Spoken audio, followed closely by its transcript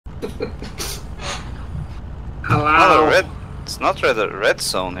Hello. Oh, red. It's not red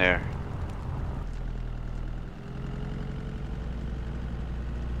zone here.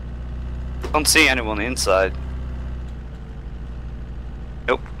 Don't see anyone inside.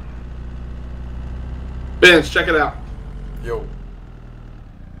 Nope. Vinz, check it out. Yo.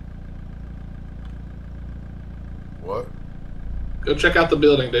 What? Go check out the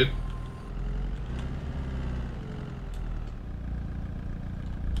building, dude.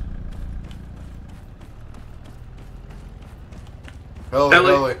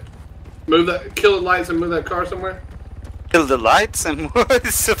 Hillbilly. Move that, kill the lights and move that car somewhere. Kill the lights and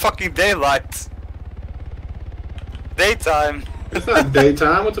it's a fucking daylight. Daytime. It's not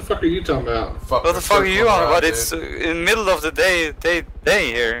daytime. What the fuck are you talking about? What the fuck are you on about? It's in the middle of the day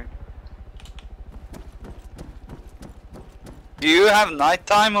here. Do you have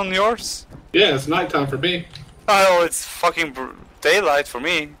nighttime on yours? Yeah, it's nighttime for me. Oh, it's fucking daylight for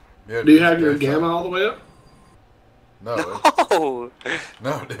me. Yeah, Do you have your gamma all the way up? No. No.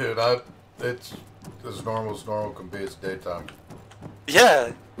 No, dude. It's as normal can be. It's daytime.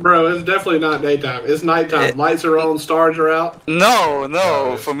 Yeah. Bro, it's definitely not daytime. It's nighttime. Lights are on, stars are out. No.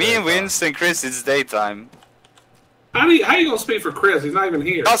 No, For me and Vince and Chris, it's daytime. How you gonna speak for Chris? He's not even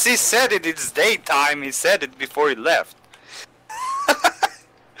here. Cause he said it's daytime. He said it before he left.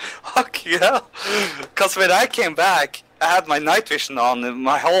 Fuck yeah. Cause when I came back, I had my night vision on and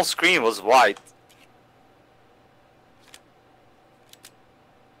my whole screen was white.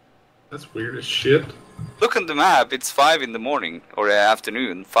 That's weird as shit. Look on the map, it's 5 in the morning, or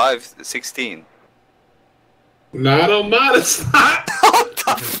afternoon, 5:16. Not on mine, it's not. What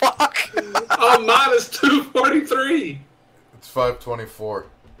the fuck? On mine, it's 2:43. It's 5:24.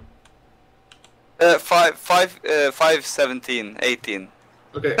 5:17, 18.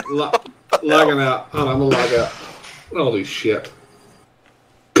 Okay, logging out. Hold on, I'm gonna log out. Holy shit.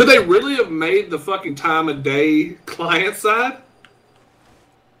 Could they really have made the fucking time of day client side?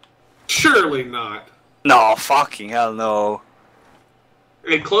 Surely not. No, fucking hell no.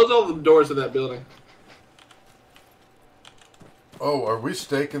 Hey, close all the doors of that building. Oh, are we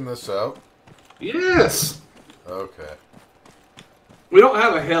staking this out? Yes. Okay. We don't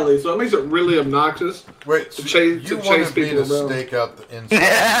have a heli, so it makes it really obnoxious. Wait, To so chase- you to chase wanted me people to around. stake out the inside?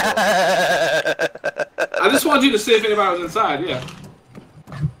 I just wanted you to see if anybody was inside, yeah.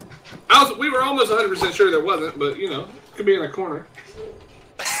 We were almost 100% sure there wasn't, but, you know, it could be in a corner.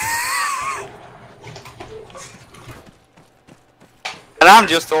 And I'm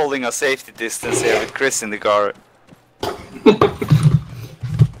just holding a safety distance here with Chris in the car.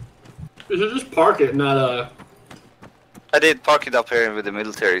 You should just park it, not, I did park it up here with the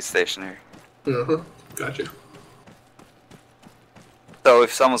military station here. Gotcha. So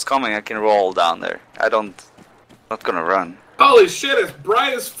if someone's coming, I can roll down there. Not gonna run. Holy shit, it's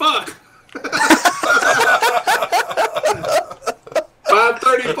bright as fuck!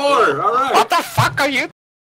 5:34, alright. What the fuck are you